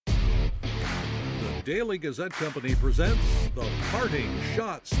Daily Gazette Company presents the Parting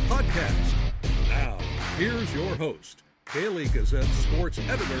Shots Podcast. Now, here's your host, Daily Gazette sports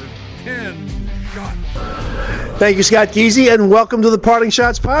editor, Ken Schott. Thank you, Scott Kesey, and welcome to the Parting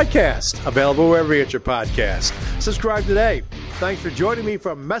Shots Podcast, available wherever you get your podcast. Subscribe today. Thanks for joining me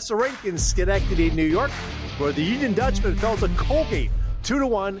from Mesa Rink in Schenectady, New York, where the Union Dutchman fell to Colgate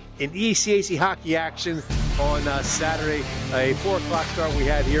 2-1 in ECAC hockey action on Saturday. A 4 o'clock start we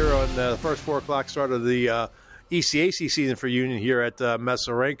had here on the first 4 o'clock start of the ECAC season for Union here at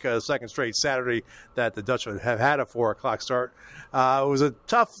Mesa Rink. Second straight Saturday that the Dutchmen have had a 4 o'clock start. It was a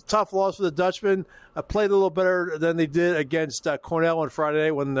tough loss for the Dutchmen. Played a little better than they did against Cornell on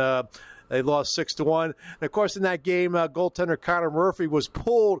Friday when they lost 6-1. And of course, in that game, goaltender Connor Murphy was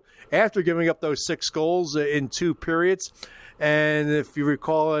pulled after giving up those 6 goals in 2 periods. And if you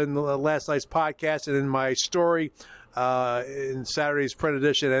recall in last night's podcast and in my story in Saturday's print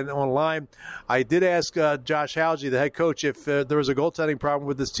edition and online, I did ask Josh Halge, the head coach, if there was a goaltending problem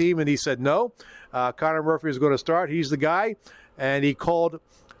with this team, and he said no. Connor Murphy is going to start. He's the guy, and he called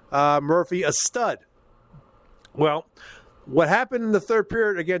Murphy a stud. Well, what happened in the third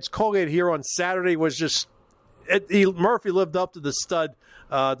period against Colgate here on Saturday was just Murphy lived up to the stud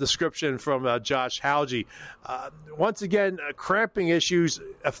description from Josh Halge. Once again, cramping issues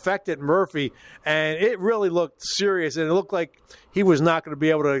affected Murphy, and it really looked serious, and it looked like he was not going to be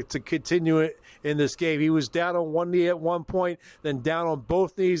able to continue it in this game. He was down on one knee at one point, then down on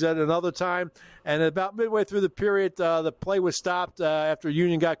both knees at another time, and about midway through the period, the play was stopped after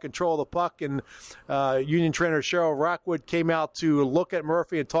Union got control of the puck, and Union trainer Cheryl Rockwood came out to look at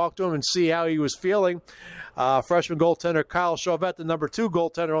Murphy and talk to him and see how he was feeling. Freshman goaltender Kyle Chauvette, the number 2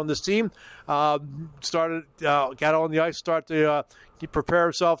 goaltender on this team, got on the ice, started to prepare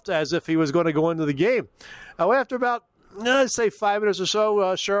himself as if he was going to go into the game. After about, let's say 5 minutes or so,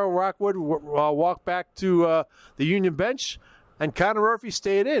 Cheryl Rockwood walked back to the Union bench, and Connor Murphy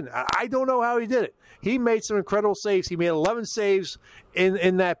stayed in. I don't know how he did it. He made some incredible saves. He made 11 saves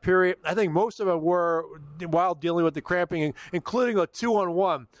in that period. I think most of them were while dealing with the cramping, including a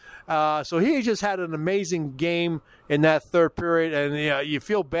 2-on-1. So he just had an amazing game in that third period, and you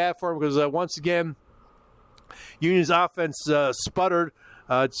feel bad for him because once again, Union's offense sputtered.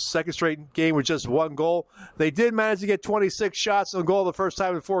 Second straight game with just 1 goal. They did manage to get 26 shots on goal the first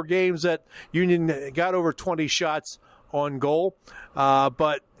time in 4 games that Union got over 20 shots on goal.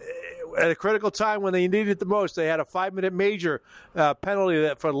 But at a critical time when they needed it the most, they had a 5-minute major penalty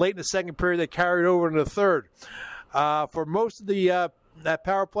that for late in the second period that carried over into the third. For most of that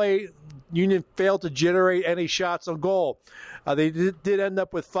power play, Union failed to generate any shots on goal. They did end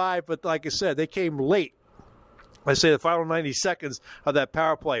up with 5, but like I said, they came late. I say the final 90 seconds of that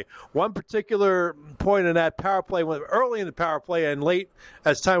power play. One particular point in that power play, early in the power play and late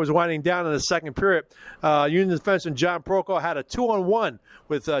as time was winding down in the second period, Union defenseman John Prokop had a 2-on-1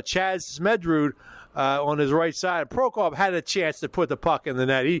 with Chaz Smedrud on his right side. Prokop had a chance to put the puck in the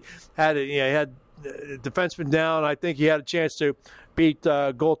net. He had defenseman down. I think he had a chance to beat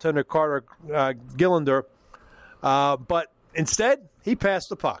goaltender Carter Gillander. But instead, he passed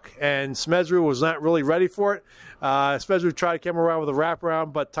the puck, and Smedrud was not really ready for it. Smedrud tried to come around with a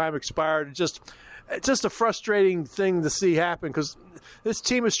wraparound, but time expired. It's just a frustrating thing to see happen because this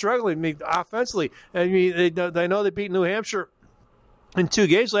team is struggling offensively. I mean, they know they beat New Hampshire in 2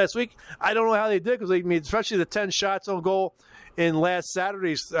 games last week. I don't know how they did because especially the 10 shots on goal in last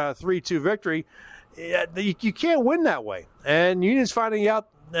Saturday's 3-2 victory. You can't win that way, and Union's finding out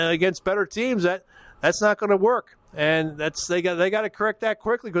against better teams that that's not going to work. And they got to correct that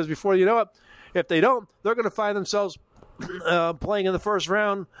quickly because before you know it, if they don't, they're going to find themselves playing in the first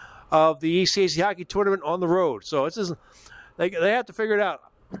round of the ECAC hockey tournament on the road. So it's just they have to figure it out.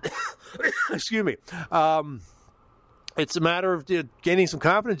 Excuse me. It's a matter of gaining some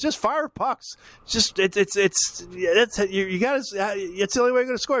confidence. Just fire pucks. Just you got to. It's the only way you're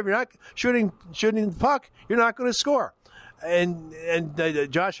going to score. If you're not shooting the puck, you're not going to score. And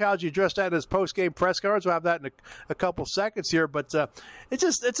Josh Halge addressed that in his post-game press conference. We'll have that in a couple seconds here. But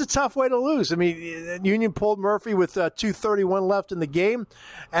it's a tough way to lose. I mean, Union pulled Murphy with 2:31 left in the game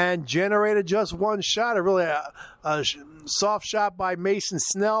and generated just 1 shot. A soft shot by Mason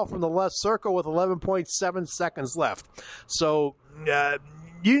Snell from the left circle with 11.7 seconds left. So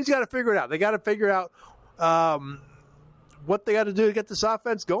Union's got to figure it out. They got to figure out what they got to do to get this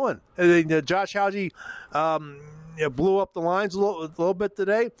offense going. Josh Halge blew up the lines a little bit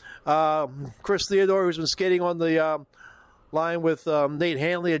today. Chris Theodore, who's been skating on the line with Nate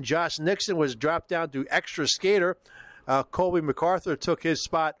Hanley and Josh Nixon, was dropped down to extra skater. Colby MacArthur took his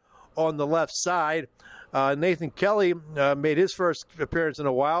spot on the left side. Nathan Kelly made his first appearance in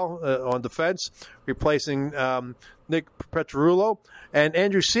a while on defense, replacing Nick Petrullo. And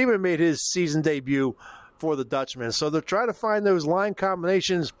Andrew Seaman made his season debut for the Dutchman. So they're trying to find those line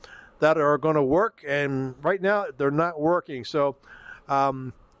combinations that are going to work, and right now they're not working. So,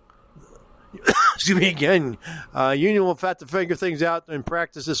 excuse me again, Union will have to figure things out in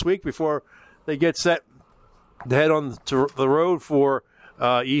practice this week before they get set to head on to the road for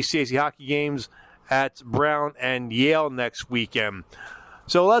ECAC hockey games at Brown and Yale next weekend.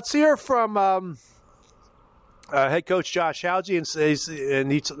 So let's hear from head coach Josh Hauge,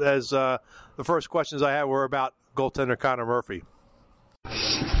 the first questions I had were about goaltender Connor Murphy.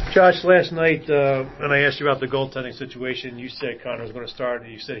 Josh, last night when I asked you about the goaltending situation, you said Connor was going to start,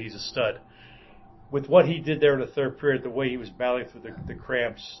 and you said he's a stud. With what he did there in the third period, the way he was battling through the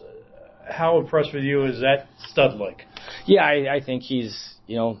cramps, how impressed with you is that stud-like? Yeah, I think he's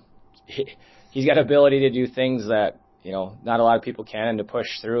got ability to do things that, not a lot of people can, and to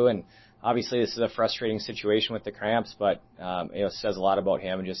push through. And obviously this is a frustrating situation with the cramps, but it says a lot about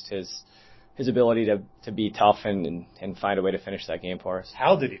him and just his ability to be tough and find a way to finish that game for us.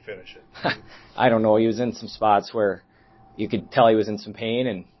 How did he finish it? I don't know. He was in some spots where you could tell he was in some pain,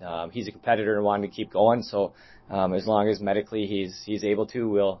 and he's a competitor and wanted to keep going. So as long as medically he's able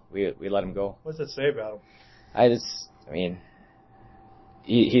to, we let him go. What does that say about him?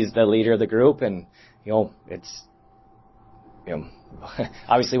 He's the leader of the group, and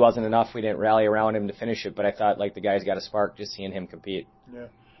obviously wasn't enough. We didn't rally around him to finish it, but I thought the guys got a spark just seeing him compete. Yeah.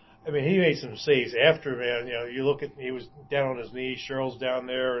 I mean, he made some saves after, man. You look at, he was down on his knee, Cheryl's down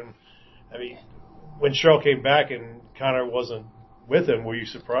there, and I mean, when Cheryl came back and Connor wasn't with him, were you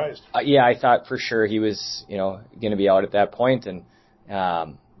surprised? Yeah, I thought for sure he was, going to be out at that point, and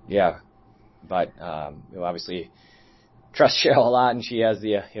but obviously trust Cheryl a lot, and she has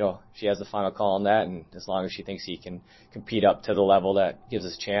the final call on that, and as long as she thinks he can compete up to the level that gives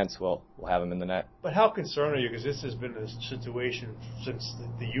us a chance, we'll have him in the net. But how concerned are you? Because this has been a situation since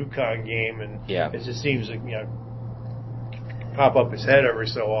the UConn game, and it just seems like pop up his head every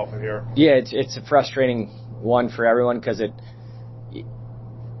so often here. Yeah, it's a frustrating one for everyone because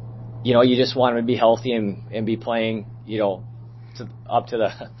you just want him to be healthy and be playing up to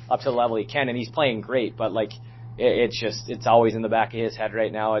the level he can, and he's playing great, but it's always in the back of his head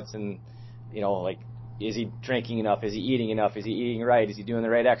right now. It's in, is he drinking enough? Is he eating enough? Is he eating right? Is he doing the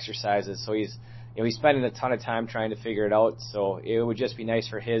right exercises? So he's spending a ton of time trying to figure it out. So it would just be nice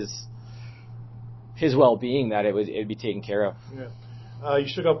for his well-being that it'd be taken care of. Yeah. You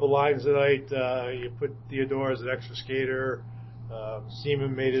shook up the lines tonight. You put Theodore as an extra skater.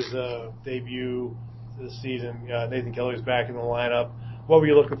 Seaman made his debut this season. Nathan Kelly was back in the lineup. What were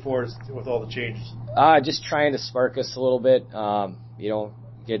you looking for with all the changes? Just trying to spark us a little bit,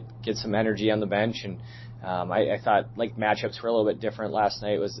 get some energy on the bench. And I thought matchups were a little bit different last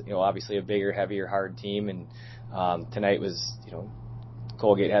night. It was, obviously a bigger, heavier, hard team. And tonight was,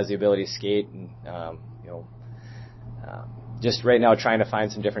 Colgate has the ability to skate. And, just right now trying to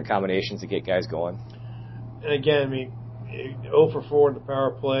find some different combinations to get guys going. And again, I mean, 0 for 4 in the power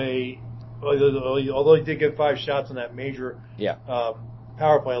play. Although he did get 5 shots on that major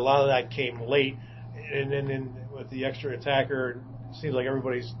power play, a lot of that came late. And then with the extra attacker, it seems like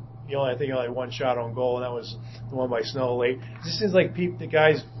everybody's I think only 1 shot on goal, and that was the one by Snow late. It just seems like the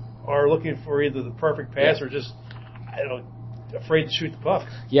guys are looking for either the perfect pass or just, afraid to shoot the puck.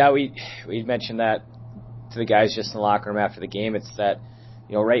 Yeah, we mentioned that to the guys just in the locker room after the game. It's that,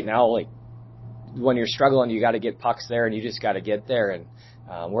 right now, when you're struggling, you got to get pucks there, and you just got to get there. And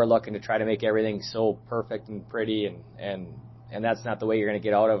we're looking to try to make everything so perfect and pretty, and that's not the way you're going to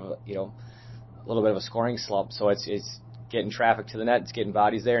get out of a little bit of a scoring slump. So it's getting traffic to the net, it's getting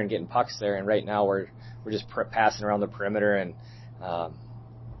bodies there, and getting pucks there. And right now we're just passing around the perimeter, and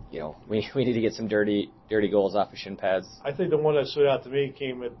we need to get some dirty goals off of shin pads. I think the one that stood out to me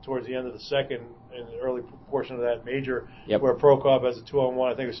came towards the end of the second, in the early portion of that major, where Prokop has a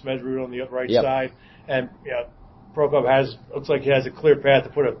 2-on-1. I think it was Smedrud on the right side, and Prokop looks like he has a clear path to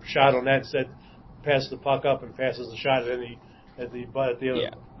put a shot on that. Instead, passes the puck up and passes the shot, and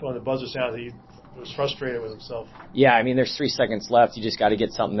when the buzzer sounds, he was frustrated with himself. Yeah, I mean, there's 3 seconds left. You just got to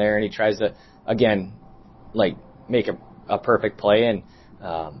get something there, and he tries to again, make a perfect play, and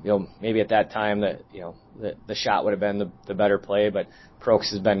maybe at that time the shot would have been the better play, but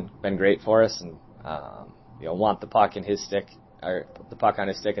Prokes has been great for us, and want the puck in his stick, or the puck on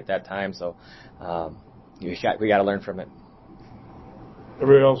his stick at that time. So we got to learn from it.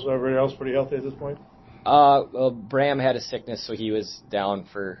 Everybody else pretty healthy at this point? Well, Bram had a sickness, so he was down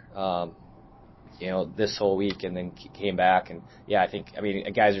for this whole week, and then came back. And I think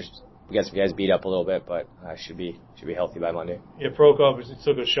guys are we got some guys beat up a little bit, but should be healthy by Monday. Yeah, Prokop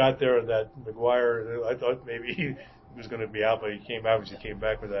took a shot there at that McGuire. I thought maybe he was going to be out, but he came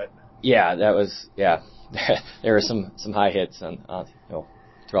back with that. Yeah, that was there were some high hits on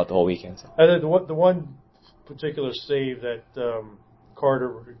throughout the whole weekend. So. And then the one particular save that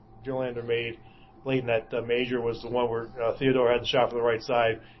Carter Gillelander made late in that major was the one where Theodore had the shot from the right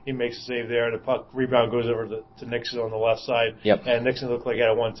side. He makes a save there, and the puck rebound goes over to Nixon on the left side. Yep. And Nixon looked like he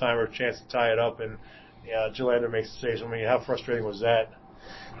had a one-timer chance to tie it up, and Gillelander makes the save. So, I mean, how frustrating was that?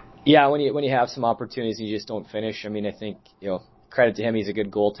 Yeah, when you have some opportunities and you just don't finish. I mean, I think credit to him, he's a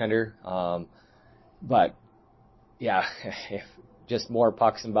good goaltender. But yeah, if just more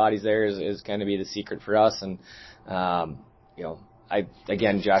pucks and bodies there is going to be the secret for us. And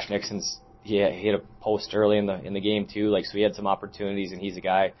Josh Nixon's. He hit a post early in the game too, so he had some opportunities, and he's a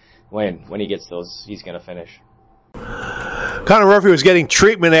guy when he gets those, he's going to finish. Connor Murphy was getting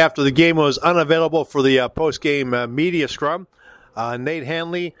treatment after the game was unavailable for the post-game media scrum. Nate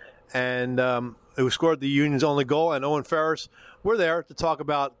Hanley who scored the Union's only goal, and Owen Ferris were there to talk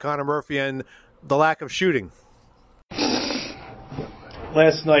about Connor Murphy and the lack of shooting.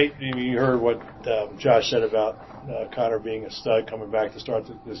 Last night, you heard what Josh said about Connor being a stud coming back to start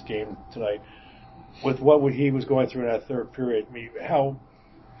this game tonight. With what he was going through in that third period, I mean, how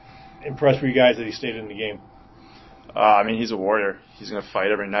impressed were you guys that he stayed in the game? He's a warrior. He's going to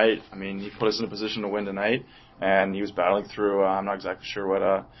fight every night. I mean, he put us in a position to win tonight, and he was battling through. I'm not exactly sure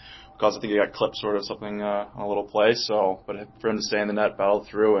what caused. I think he got clipped sort of something on a little play. But for him to stay in the net, battle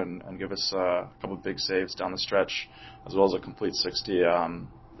through, and give us a couple of big saves down the stretch, as well as a complete 60,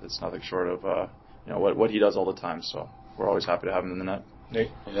 it's nothing short of what he does all the time. So we're always happy to have him in the net. Nate?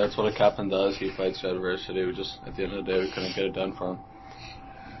 Yeah, that's what a captain does. He fights through adversity. We just, at the end of the day, we couldn't get it done for him.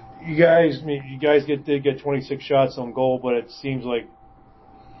 You guys did get 26 shots on goal, but it seems like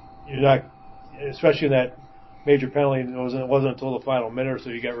you're not, especially in that major penalty. It wasn't until the final minute or so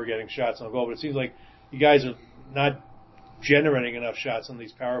you were getting shots on goal. But it seems like you guys are not generating enough shots on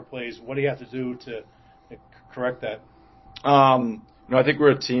these power plays. What do you have to do to correct that? I think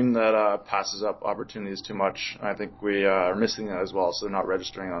we're a team that passes up opportunities too much. I think we are missing that as well, so they're not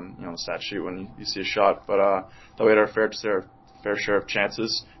registering on the stat sheet when you see a shot. But we had our fair share of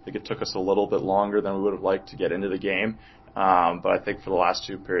chances. I think it took us a little bit longer than we would have liked to get into the game. But I think for the last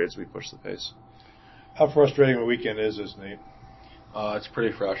two periods, we pushed the pace. How frustrating a weekend is this, Nate? It's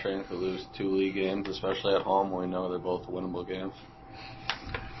pretty frustrating to lose 2 league games, especially at home when we know they're both winnable games.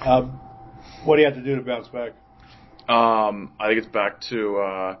 What do you have to do to bounce back? I think it's back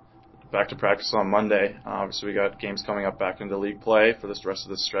to practice on Monday. Obviously, we got games coming up back into league play for the rest of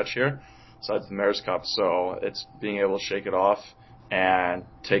this stretch here, besides the Mayor's Cup. So it's being able to shake it off and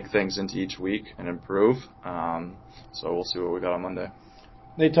take things into each week and improve. So we'll see what we got on Monday.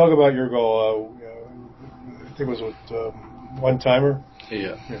 They talk about your goal. I think it was one-timer.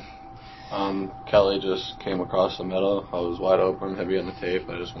 Yeah. Kelly just came across the middle. I was wide open, heavy on the tape.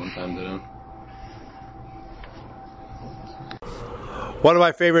 I just one-timed it in. One of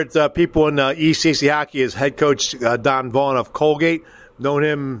my favorite people in ECC hockey is head coach Don Vaughn of Colgate. Known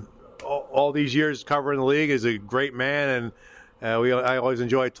him all these years covering the league. He's a great man, and I always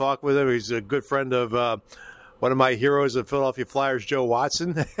enjoy talking with him. He's a good friend of one of my heroes of Philadelphia Flyers, Joe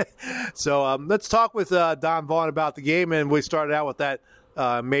Watson. So let's talk with Don Vaughn about the game, and we started out with that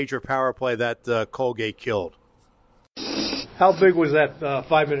major power play that Colgate killed. How big was that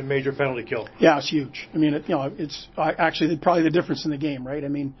 5-minute major penalty kill? Yeah, it's huge. I mean, it's actually probably the difference in the game, right? I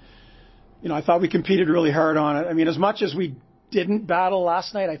mean, I thought we competed really hard on it. I mean, as much as we didn't battle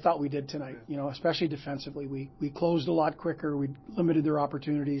last night, I thought we did tonight, especially defensively. We closed a lot quicker. We limited their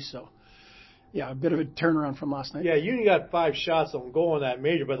opportunities. So, yeah, a bit of a turnaround from last night. Yeah, you got 5 shots on goal in that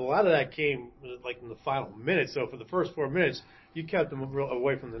major, but a lot of that came in the final minute. So for the first 4 minutes, you kept them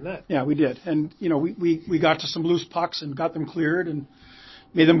away from the net. Yeah, we did. And, we got to some loose pucks and got them cleared and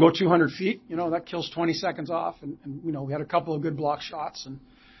made them go 200 feet. That kills 20 seconds off. And we had a couple of good block shots. And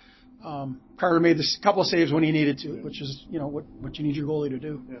Carter made a couple of saves when he needed to, which is, what you need your goalie to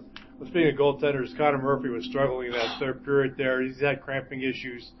do. Yeah. Well, speaking of goaltenders, Connor Murphy was struggling in that third period there. He's had cramping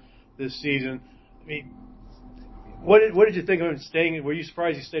issues this season. I mean, what did you think of him staying? Were you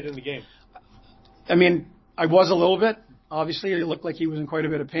surprised he stayed in the game? I mean, I was a little bit. Obviously, it looked like he was in quite a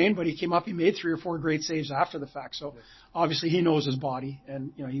bit of pain, but he came up. He made 3 or 4 great saves after the fact. So, obviously, he knows his body,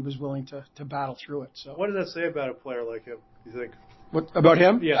 and he was willing to battle through it. So, what does that say about a player like him? You think? What about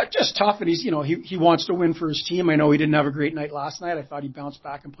him? Yeah, just tough, and he's he wants to win for his team. I know he didn't have a great night last night. I thought he bounced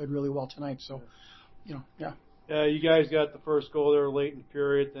back and played really well tonight. So, yeah. You guys got the first goal there late in the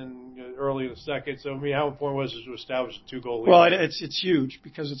period, then early in the second. So, I mean, how important was it to establish a 2-goal lead? Well, it's huge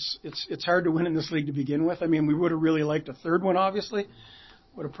because it's hard to win in this league to begin with. I mean, we would have really liked a third one, obviously.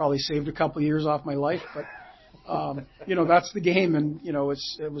 Would have probably saved a couple of years off my life, but that's the game, and it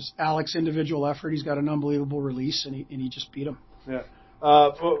was Alex's individual effort. He's got an unbelievable release, and he just beat him. Yeah.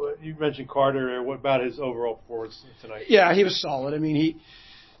 You mentioned Carter. What about his overall performance tonight? Yeah, he was solid. I mean,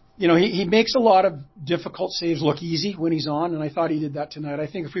 he makes a lot of difficult saves look easy when he's on, and I thought he did that tonight. I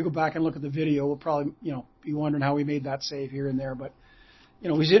think if we go back and look at the video, we'll probably be wondering how he made that save here and there. But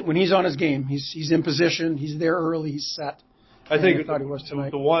when he's on his game, he's in position, he's there early, he's set. I thought he was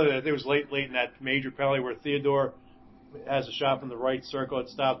tonight. The one that I think was late in that major penalty where Theodore has a shot from the right circle, it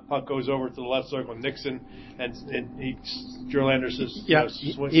stopped, puck goes over to the left circle, Nixon, and Gerlander says,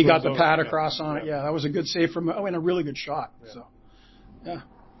 he got the pad across on it. Yeah, that was a good save from and a really good shot. Yeah. So, yeah.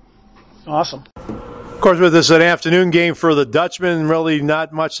 Awesome. Of course, with this an afternoon game for the Dutchmen, really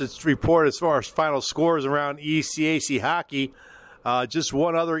not much to report as far as final scores around ECAC hockey. Just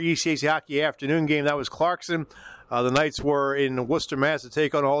one other ECAC hockey afternoon game. That was Clarkson. The Knights were in Worcester, Mass. to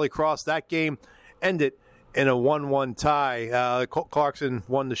take on Holy Cross. That game ended in a 1-1 tie. Clarkson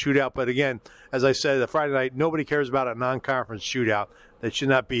won the shootout. But again, as I said, the Friday night, nobody cares about a non-conference shootout. That should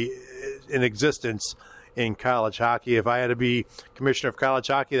not be in existence in college hockey. If I had to be commissioner of college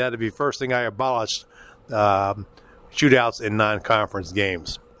hockey, that would be the first thing I abolished, shootouts in non-conference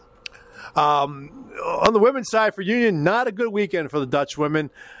games. On the women's side for Union, not a good weekend for the Dutch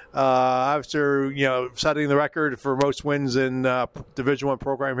women. After setting the record for most wins in Division I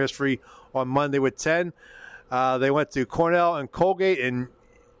program history on Monday with 10, they went to Cornell and Colgate, and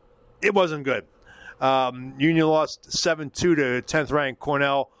it wasn't good. Union lost 7-2 to 10th-ranked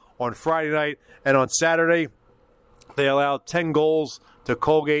Cornell on Friday night, and on Saturday, they allowed 10 goals to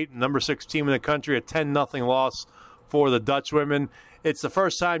Colgate, number 6 team in the country, a 10-0 loss for the Dutch women. It's the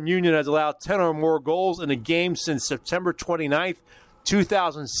first time Union has allowed 10 or more goals in a game since September 29th,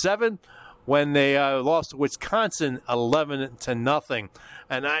 2007, when they lost to Wisconsin 11-0.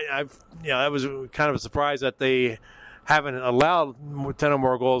 And that was kind of a surprise that they haven't allowed 10 or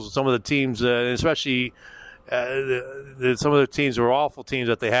more goals with some of the teams, especially some of the teams were awful teams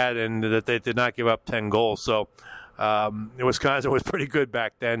that they had, and that they did not give up 10 goals. So Wisconsin was pretty good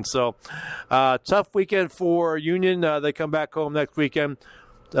back then. So tough weekend for Union. They come back home next weekend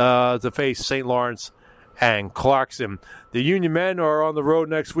to face St. Lawrence and Clarkson. The Union men are on the road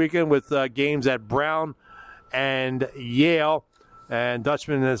next weekend with games at Brown and Yale. And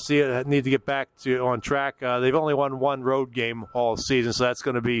Dutchmen need to get back on track. They've only won one road game all season, so that's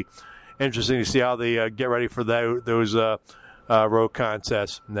going to be interesting to see how they get ready for those road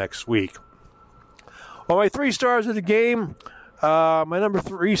contests next week. Well, my 3 stars of the game, my number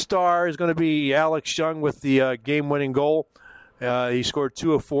 3 star is going to be Alex Young with the game-winning goal. He scored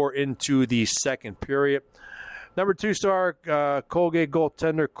 2 of 4 into the second period. Number 2 star, Colgate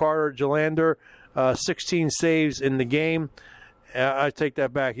goaltender Carter Gerlander, 16 saves in the game. I take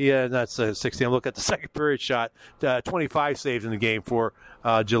that back. Yeah, that's 16. Look at the second period shot. 25 saves in the game for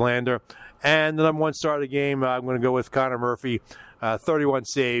Gerlander. And the number 1 star of the game, I'm going to go with Connor Murphy, 31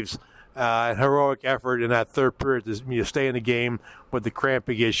 saves. Heroic effort in that third period to stay in the game with the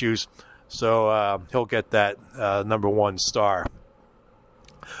cramping issues. So he'll get that number 1 star.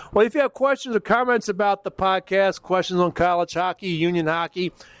 Well, if you have questions or comments about the podcast, questions on college hockey, Union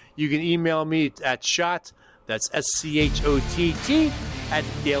hockey, you can email me at SCHOTT, that's SCHOTT, at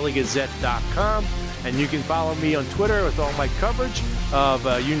dailygazette.com. And you can follow me on Twitter with all my coverage of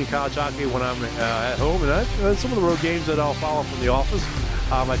Union College hockey when I'm at home. And some of the road games that I'll follow from the office.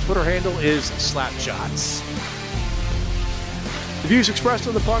 My Twitter handle is Slapshots. The views expressed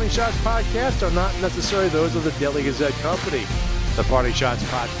on the Parting Shots podcast are not necessarily those of the Daily Gazette Company. The Parting Shots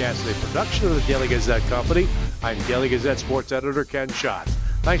podcast is a production of the Daily Gazette Company. I'm Daily Gazette sports editor Ken Schott.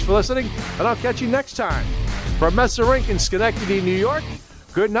 Thanks for listening, and I'll catch you next time. From Messer Rink in Schenectady, New York,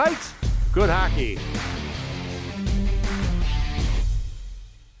 good night, good hockey.